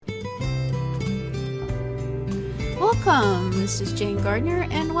Welcome, this is Jane Gardner,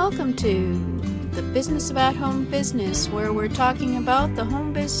 and welcome to the Business of At Home Business, where we're talking about the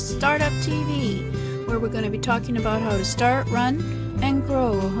Home Biz Startup TV, where we're going to be talking about how to start, run, and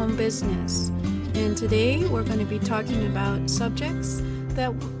grow a home business. And today we're going to be talking about subjects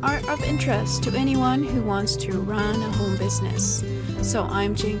that are of interest to anyone who wants to run a home business. So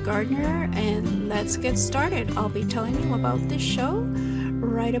I'm Jane Gardner, and let's get started. I'll be telling you about this show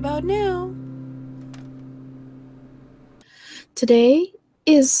right about now. Today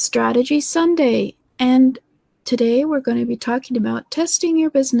is Strategy Sunday, and today we're going to be talking about testing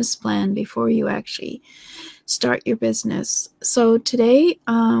your business plan before you actually start your business. So today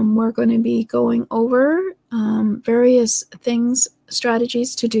we're going to be going over various things,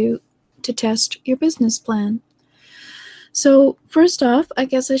 strategies to do to test your business plan. So first off, I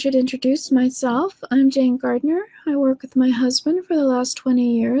guess I should introduce myself. I'm Jane Gardner. I work with my husband for the last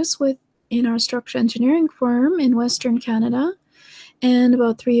 20 years in our structural engineering firm in Western Canada. And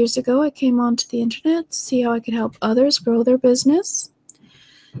about 3 years ago, I came onto the internet to see how I could help others grow their business.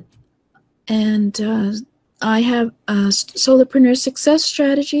 And I have Solopreneur Success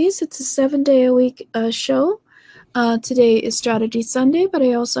Strategies. It's a 7-day-a-week show. Today is Strategy Sunday, but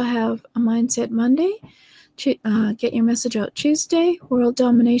I also have a Mindset Monday, Get Your Message Out Tuesday, World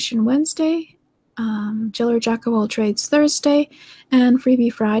Domination Wednesday, Jill or Jack of All Trades Thursday, and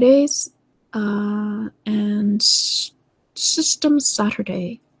Freebie Fridays, and Systems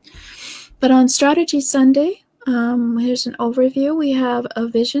Saturday. But on Strategy Sunday, here's an overview. We have a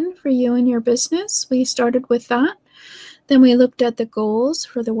vision for you and your business. We started with that. Then we looked at the goals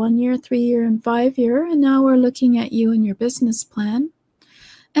for the 1 year, 3 year, and 5 year. And now we're looking at you and your business plan.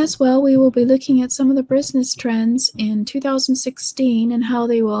 As well, we will be looking at some of the business trends in 2016 and how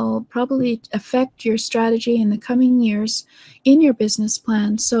they will probably affect your strategy in the coming years in your business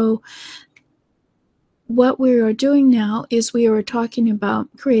plan. So what we are doing now is we are talking about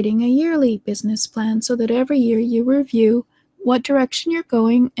creating a yearly business plan so that every year you review what direction you're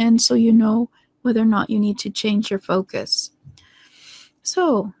going, and so you know whether or not you need to change your focus.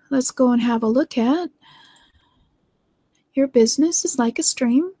 So let's go and have a look at your business. Is like a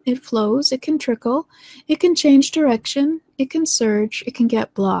stream. It flows, it can trickle, it can change direction, it can surge, it can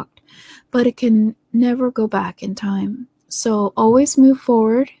get blocked, but it can never go back in time. So always move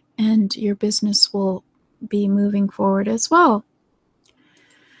forward, and your business will be moving forward as well.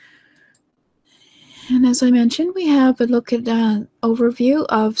 And as I mentioned, we have a look at an overview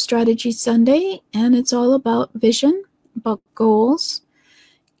of Strategy Sunday, and it's all about vision, about goals,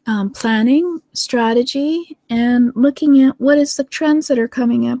 planning, strategy, and looking at what is the trends that are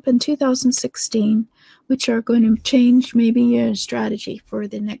coming up in 2016, which are going to change maybe your strategy for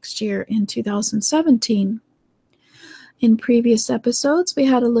the next year in 2017. In previous episodes, we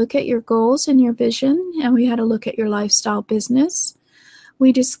had a look at your goals and your vision, and we had a look at your lifestyle business.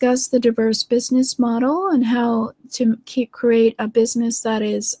 We discussed the diverse business model and how to create a business that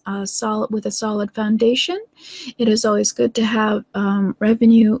is solid with a solid foundation. It is always good to have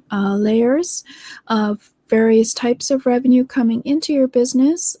revenue layers of various types of revenue coming into your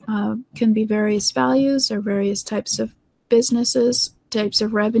business. Can be various values or various types of businesses, types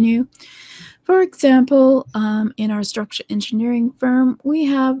of revenue. For example, in our structural engineering firm, we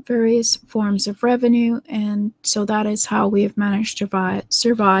have various forms of revenue, and so that is how we have managed to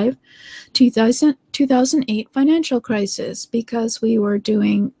survive 2008 financial crisis, because we were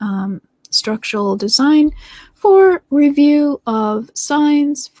doing structural design for review of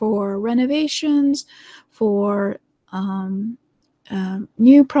signs, for renovations, for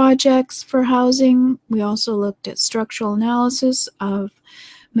new projects for housing. We also looked at structural analysis of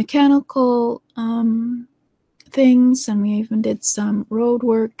mechanical things, and we even did some road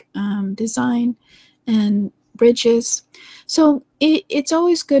work design and bridges. So it's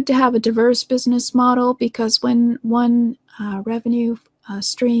always good to have a diverse business model, because when one revenue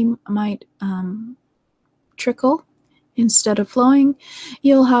stream might trickle instead of flowing,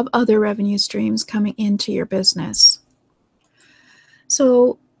 you'll have other revenue streams coming into your business.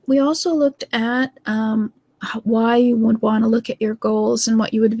 So we also looked at why you would want to look at your goals and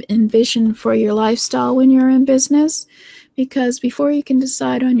what you would envision for your lifestyle when you're in business. Because before you can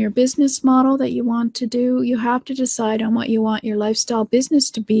decide on your business model that you want to do, you have to decide on what you want your lifestyle business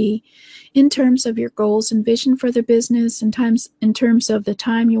to be in terms of your goals and vision for the business, and in terms of the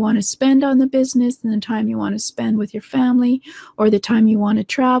time you want to spend on the business, and the time you want to spend with your family, or the time you want to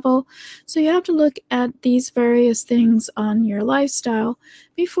travel. So you have to look at these various things on your lifestyle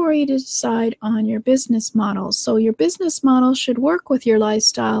before you decide on your business model. So your business model should work with your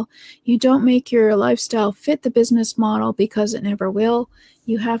lifestyle. You don't make your lifestyle fit the business model, because it never will.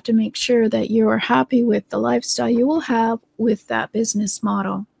 you have to make sure that you are happy with the lifestyle you will have with that business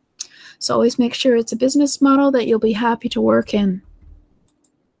model. So always make sure it's a business model that you'll be happy to work in.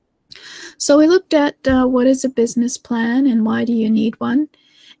 So we looked at what is a business plan and why do you need one.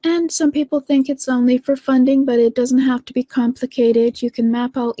 And some people think it's only for funding, but it doesn't have to be complicated. You can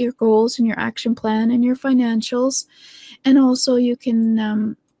map out your goals and your action plan and your financials. And also you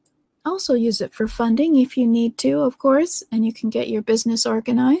can also use it for funding if you need to, of course, and you can get your business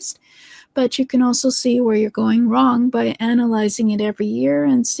organized. But you can also see where you're going wrong by analyzing it every year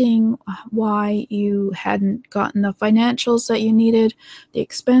and seeing why you hadn't gotten the financials that you needed, the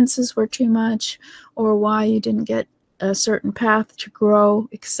expenses were too much, or why you didn't get a certain path to grow,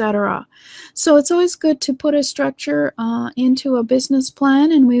 etc. So it's always good to put a structure into a business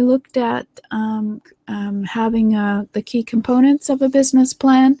plan, and we looked at having the key components of a business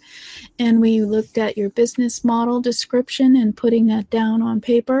plan, and we looked at your business model description and putting that down on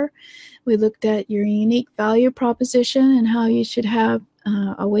paper. We looked at your unique value proposition and how you should have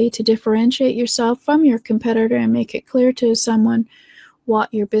a way to differentiate yourself from your competitor and make it clear to someone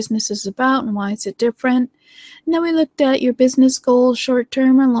what your business is about and why it's different. And then we looked at your business goals,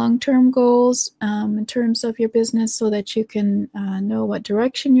 short-term and long-term goals in terms of your business so that you can know what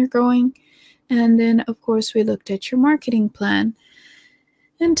direction you're going. And then, of course, we looked at your marketing plan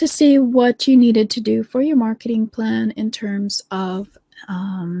and to see what you needed to do for your marketing plan in terms of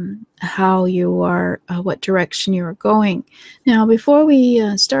how you are, what direction you are going. Now, before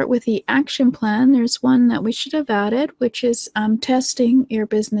we start with the action plan, there's one that we should have added, which is testing your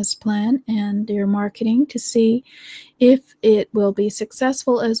business plan and your marketing to see if it will be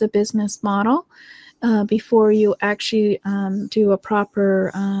successful as a business model. Before you actually do a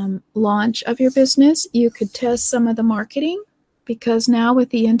proper launch of your business, you could test some of the marketing. Because now with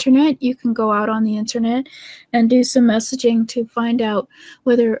the internet, you can go out on the internet and do some messaging to find out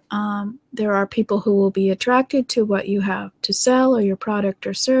whether there are people who will be attracted to what you have to sell or your product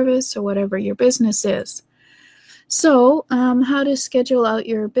or service or whatever your business is. So how to schedule out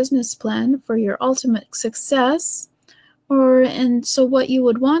your business plan for your ultimate success. So what you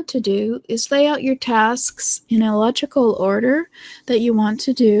would want to do is lay out your tasks in a logical order that you want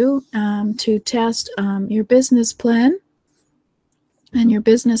to do to test your business plan and your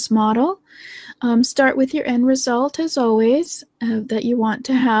business model. Start with your end result as always that you want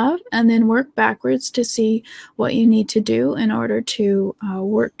to have, and then work backwards to see what you need to do in order to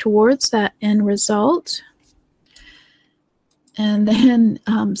work towards that end result. And then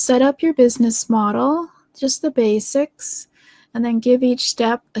set up your business model, just the basics, and then give each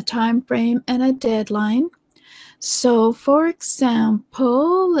step a time frame and a deadline. So for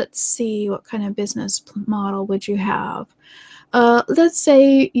example, let's see, what kind of business model would you have? Let's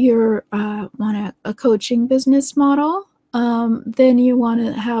say you're want a coaching business model. Then you want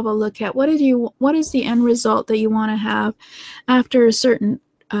to have a look at what is the end result that you want to have after a certain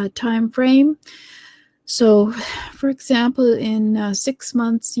time frame. So, for example, in 6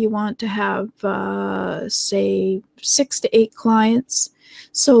 months, you want to have, say, 6 to 8 clients.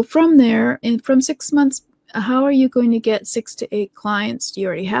 So from there, from 6 months, how are you going to get 6 to 8 clients? Do you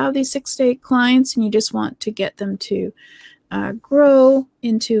already have these 6 to 8 clients and you just want to get them to grow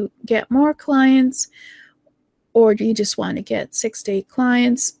into get more clients, or do you just want to get 6 to 8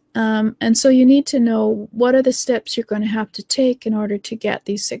 clients? And so you need to know what are the steps you're going to have to take in order to get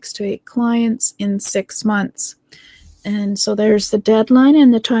these 6 to 8 clients in 6 months. And so there's the deadline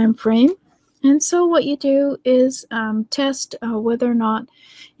and the time frame. And so what you do is test whether or not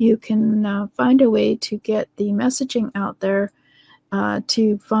you can find a way to get the messaging out there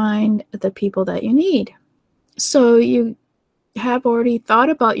to find the people that you need. So you have already thought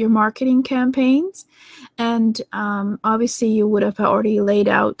about your marketing campaigns, and obviously you would have already laid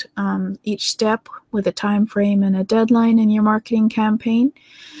out each step with a time frame and a deadline in your marketing campaign.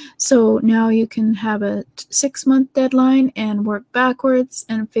 So now you can have a 6-month deadline and work backwards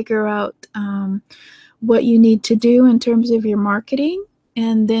and figure out what you need to do in terms of your marketing,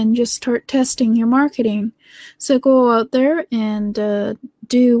 and then just start testing your marketing. So go out there and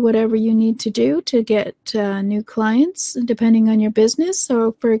do whatever you need to do to get new clients, depending on your business.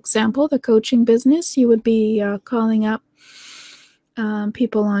 So, for example, the coaching business, you would be calling up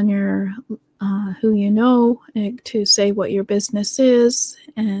people on your who you know to say what your business is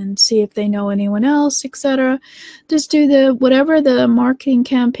and see if they know anyone else, etc. Just do whatever the marketing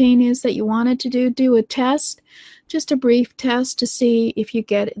campaign is that you wanted to do a test, just a brief test to see if you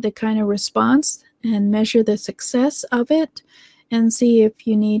get the kind of response and measure the success of it and see if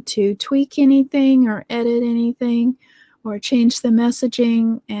you need to tweak anything or edit anything or change the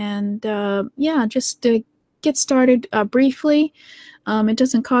messaging. And yeah, just to get started briefly It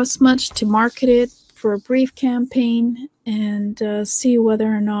doesn't cost much to market it for a brief campaign and see whether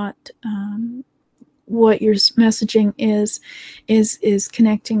or not what your messaging is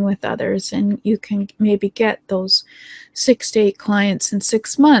connecting with others, and you can maybe get those 6 to 8 clients in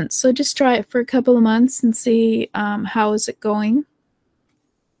 6 months. So just try it for a couple of months and see how is it going.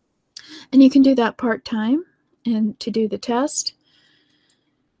 And you can do that part-time and to do the test.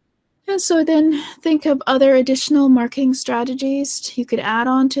 And so then think of other additional marketing strategies you could add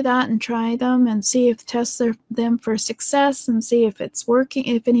on to that and try them and see if test them for success and see if it's working,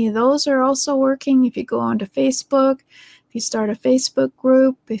 if any of those are also working. If you go onto Facebook, if you start a Facebook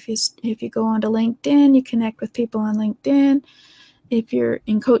group, if you go onto LinkedIn, you connect with people on LinkedIn. If you're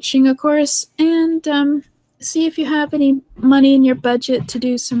in coaching, of course, and see if you have any money in your budget to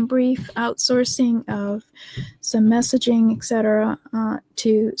do some brief outsourcing of some messaging, etc.,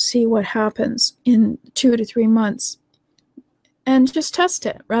 to see what happens in 2 to 3 months. And just test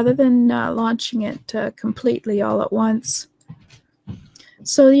it rather than launching it completely all at once.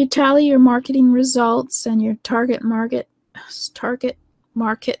 So you tally your marketing results and your target market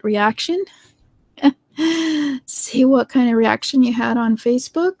reaction. See what kind of reaction you had on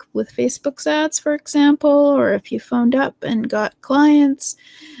Facebook with Facebook's ads, for example, or if you phoned up and got clients.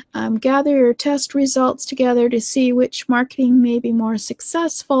 Gather your test results together to see which marketing may be more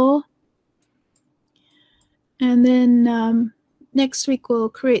successful. And then next week we'll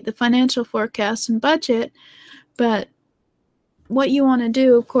create the financial forecast and budget. But what you want to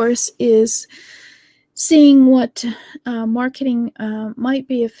do, of course, is seeing what marketing might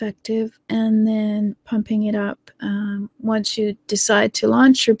be effective and then pumping it up once you decide to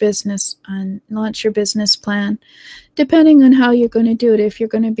launch your business and launch your business plan, depending on how you're going to do it. If you're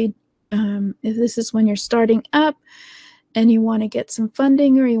going to be, if this is when you're starting up and you want to get some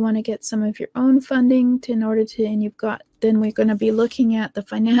funding or you want to get some of your own funding in order to, and you've got, then we're going to be looking at the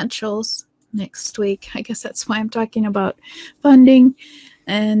financials next week. I guess that's why I'm talking about funding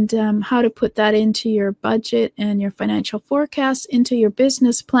and how to put that into your budget and your financial forecast into your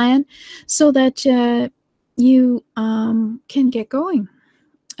business plan so that you can get going.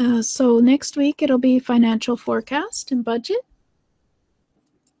 So next week it'll be financial forecast and budget.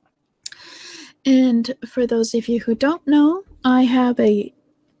 And for those of you who don't know, I have a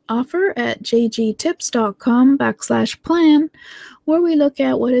offer at jgtips.com/plan where we look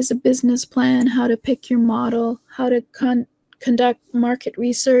at what is a business plan, how to pick your model, how to conduct market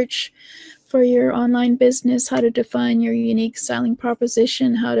research for your online business, how to define your unique selling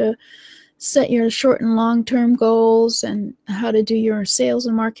proposition, how to set your short and long-term goals, and how to do your sales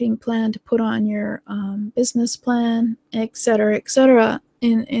and marketing plan to put on your business plan, etc., etc.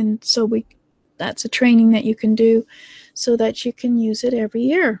 And so that's a training that you can do so that you can use it every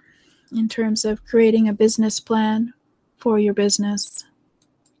year in terms of creating a business plan for your business.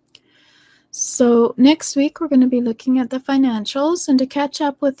 So next week, we're going to be looking at the financials, and to catch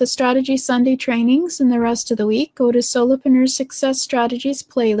up with the Strategy Sunday trainings and the rest of the week, go to Solopreneur Success Strategies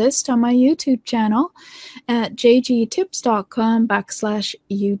playlist on my YouTube channel at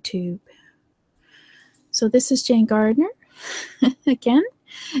jgtips.com/YouTube. So this is Jane Gardner again.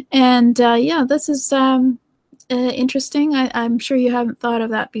 And yeah, this is interesting. I'm sure you haven't thought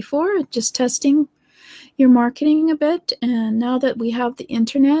of that before, just testing your marketing a bit. And now that we have the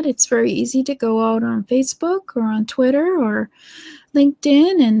internet, it's very easy to go out on Facebook or on Twitter or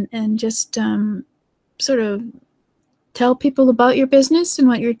LinkedIn and just sort of tell people about your business and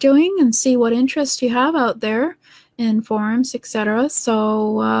what you're doing and see what interest you have out there in forums, etc.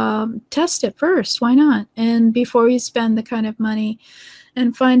 So test it first. Why not? And before you spend the kind of money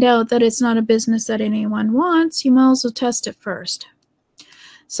and find out that it's not a business that anyone wants, you might as well test it first.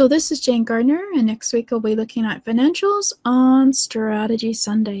 So this is Jane Gardner, and next week I'll be looking at financials on Strategy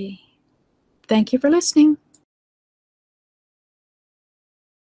Sunday. Thank you for listening.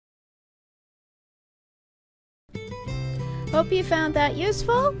 Hope you found that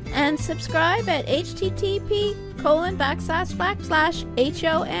useful, and subscribe at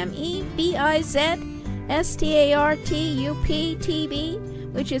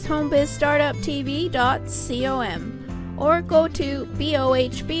http://homebizstartuptv, which is homebizstartuptv.com. Or go to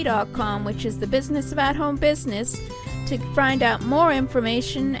bohb.com, which is the Business of At-Home Business, to find out more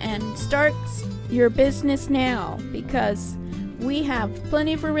information and start your business now, because we have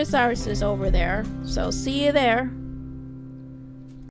plenty of resources over there. So see you there.